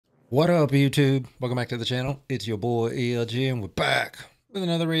What up, YouTube? Welcome back to the channel. It's your boy ELG, and we're back with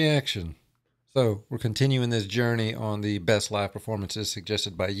another reaction. So, we're continuing this journey on the best live performances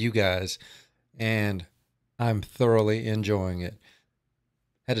suggested by you guys, and I'm thoroughly enjoying it.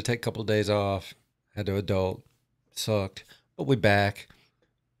 Had to take a couple of days off, had to adult, sucked, but we're back.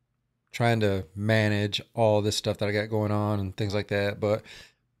 Trying to manage all this stuff that I got going on and things like that, but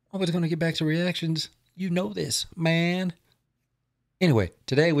always going to get back to reactions. You know this, man. Anyway,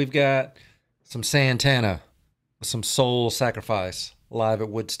 today we've got some Santana, some Soul Sacrifice, live at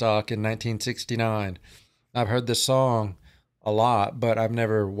Woodstock in 1969. I've heard this song a lot, but I've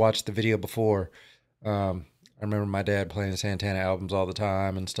never watched the video before. I remember my dad playing Santana albums all the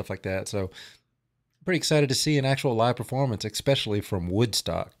time and stuff like that, so I'm pretty excited to see an actual live performance, especially from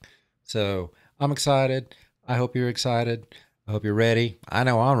Woodstock. So I'm excited. I hope you're excited. I hope you're ready. I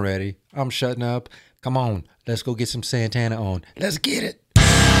know I'm ready. I'm shutting up. Come on, let's go get some Santana on. Let's get it.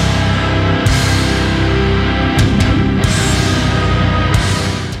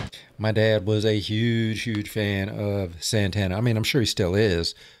 My dad was a huge fan of Santana. I mean, I'm sure he still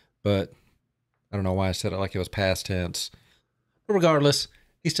is, but I don't know why I said it like it was past tense. But regardless,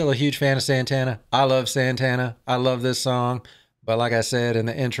 he's still a huge fan of Santana. I love Santana. I love this song. But like I said in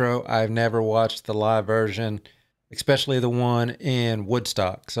the intro, I've never watched the live version, especially the one in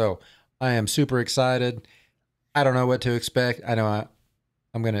Woodstock. So I am super excited. I don't know what to expect. I know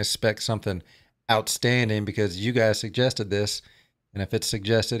I'm going to expect something outstanding because you guys suggested this. And if it's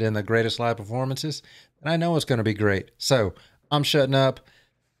suggested in the greatest live performances, then I know it's going to be great. So I'm shutting up.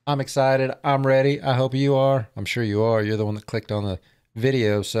 I'm excited. I'm ready. I hope you are. I'm sure you are. You're the one that clicked on the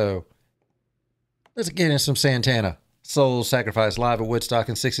video. So let's get in some Santana. Soul Sacrifice live at Woodstock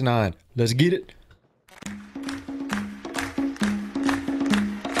in 69. Let's get it.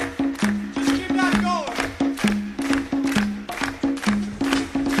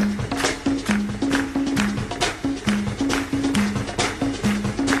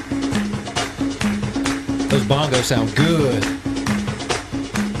 Those bongos sound good.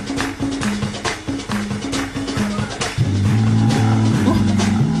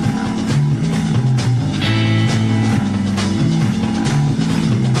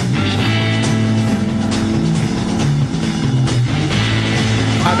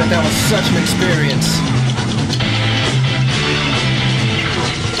 I bet that was such an experience.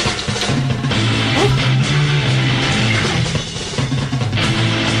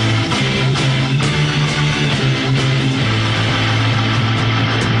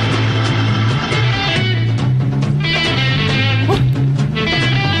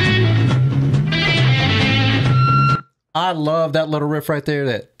 I love that little riff right there.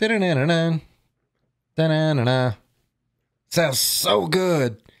 That da-da-da-da-da, da-da-da-da. Sounds so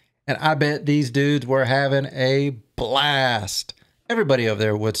good. And I bet these dudes were having a blast. Everybody over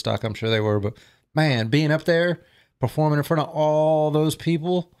there at Woodstock, I'm sure they were. But man, being up there, performing in front of all those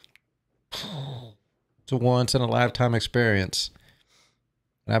people, it's a once in a lifetime experience.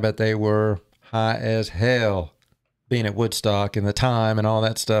 And I bet they were high as hell being at Woodstock and the time and all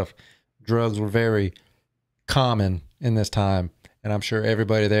that stuff. Drugs were very common in this time, and I'm sure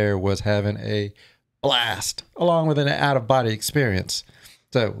everybody there was having a blast along with an out-of-body experience.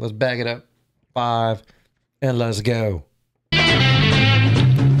 So let's back it up 5 and let's go.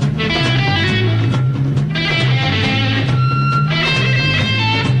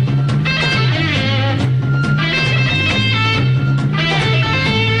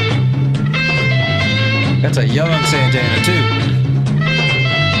 That's a young Santana too.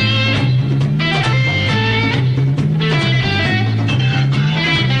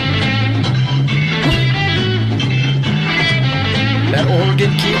 That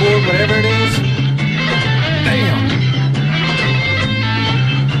organ, keyboard, whatever it is. Damn.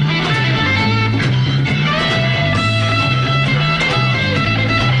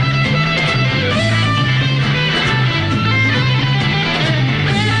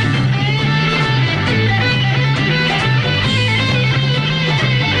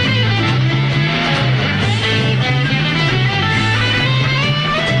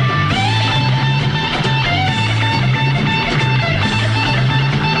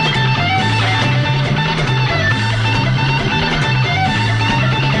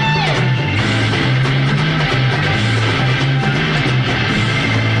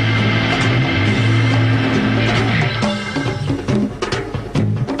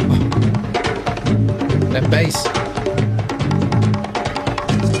 That bass.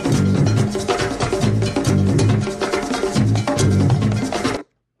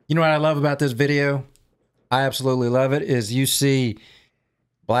 You know what I love about this video? I absolutely love it, is you see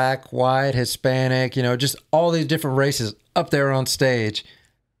black, white, Hispanic, you know, just all these different races up there on stage.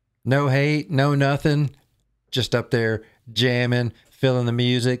 No hate, no nothing. Just up there jamming, feeling the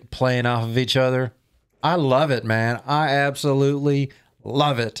music, playing off of each other. I love it, man. I absolutely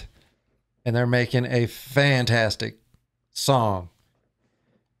love it. And they're making a fantastic song.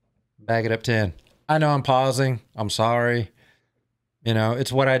 Back it up 10. I know I'm pausing. I'm sorry. You know,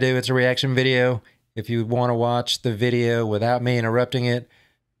 it's what I do. It's a reaction video. If you want to watch the video without me interrupting it,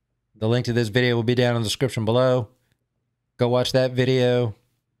 the link to this video will be down in the description below. Go watch that video.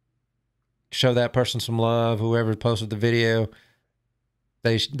 Show that person some love. Whoever posted the video,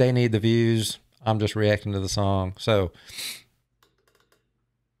 they need the views. I'm just reacting to the song. So,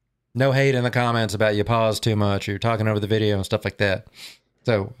 no hate in the comments about you pause too much or you're talking over the video and stuff like that.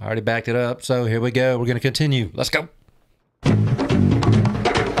 So, I already backed it up. So, here we go. We're going to continue. Let's go. That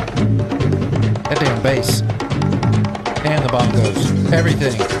damn bass. And the bongos.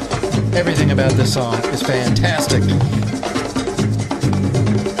 Everything about this song is fantastic.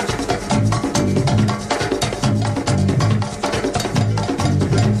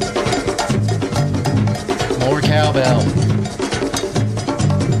 More cowbell.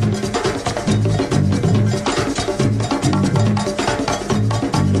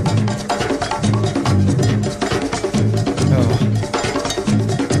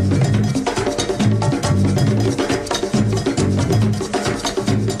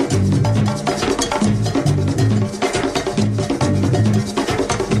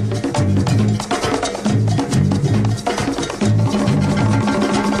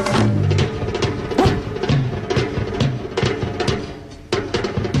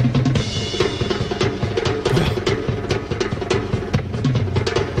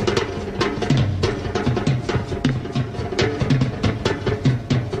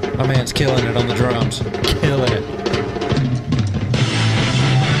 My man's killing it on the drums. Killing it.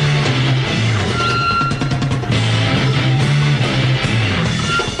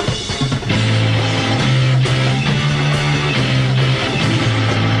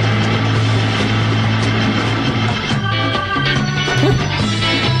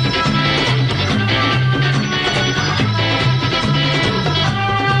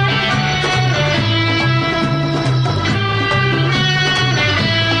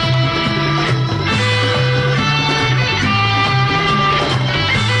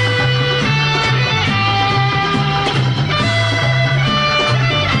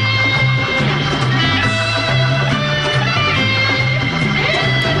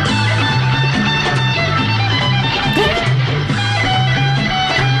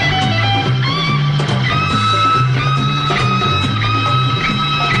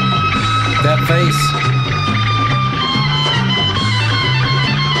 That face.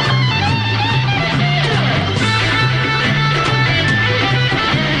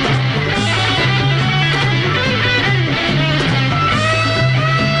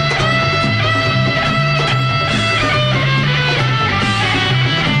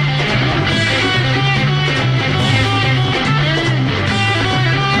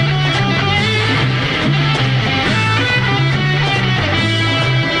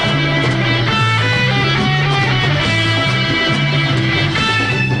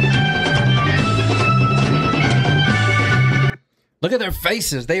 Look at their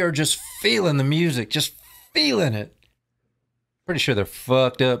faces. They are just feeling the music, just feeling it. Pretty sure they're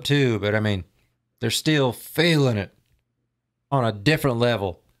fucked up too, but I mean, they're still feeling it on a different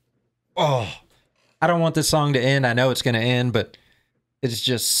level. Oh, I don't want this song to end. I know it's going to end, but it's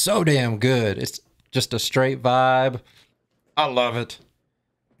just so damn good. It's just a straight vibe. I love it.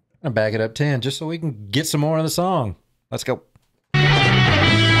 I'm going to back it up 10 just so we can get some more of the song. Let's go.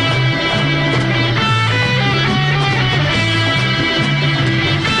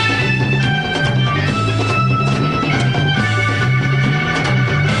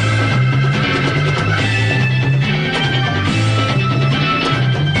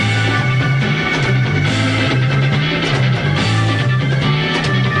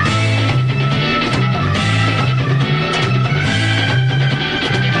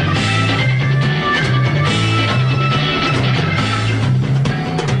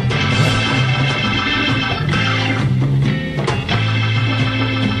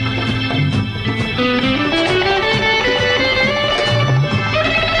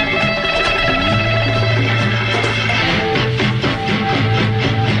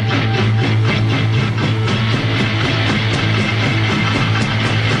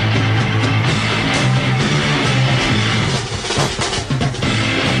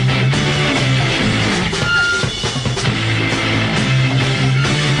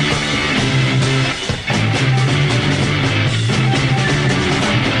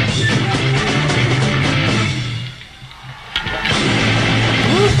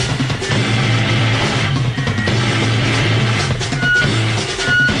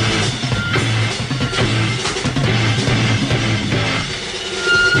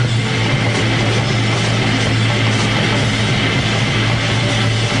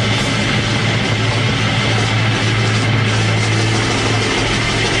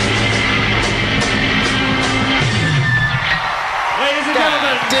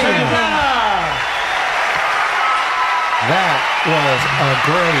 a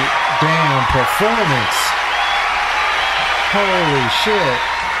great damn performance. Holy shit.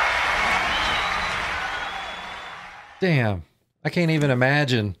 Damn. I can't even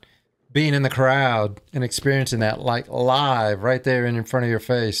imagine being in the crowd and experiencing that like live right there in front of your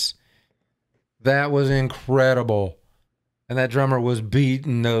face. That was incredible. And that drummer was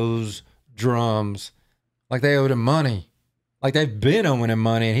beating those drums like they owed him money. Like they've been owing him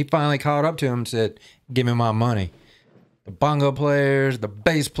money. And he finally caught up to him and said, "Give me my money." The bongo players, the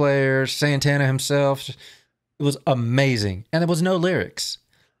bass players, Santana himself. It was amazing. And there was no lyrics.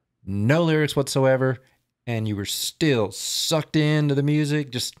 No lyrics whatsoever. And you were still sucked into the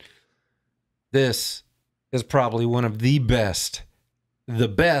music. This is probably one of the best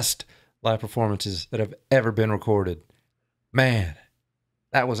live performances that have ever been recorded. Man,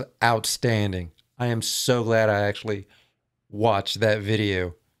 that was outstanding. I am so glad I actually watched that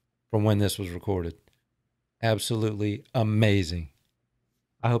video from when this was recorded. Absolutely amazing.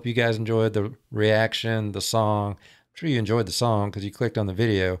 I hope you guys enjoyed the reaction, the song. I'm sure you enjoyed the song because you clicked on the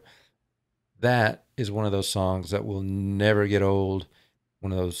video. That is one of those songs that will never get old.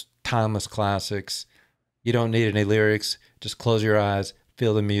 One of those timeless classics. You don't need any lyrics. Just close your eyes,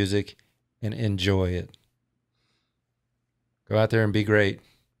 feel the music, and enjoy it. Go out there and be great.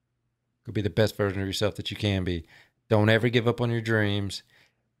 Go be the best version of yourself that you can be. Don't ever give up on your dreams,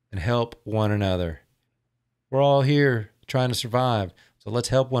 and help one another. We're all here trying to survive. So let's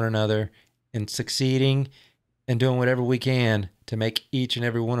help one another in succeeding and doing whatever we can to make each and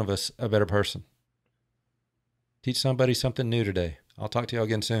every one of us a better person. Teach somebody something new today. I'll talk to you all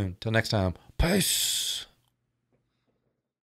again soon. Till next time. Peace.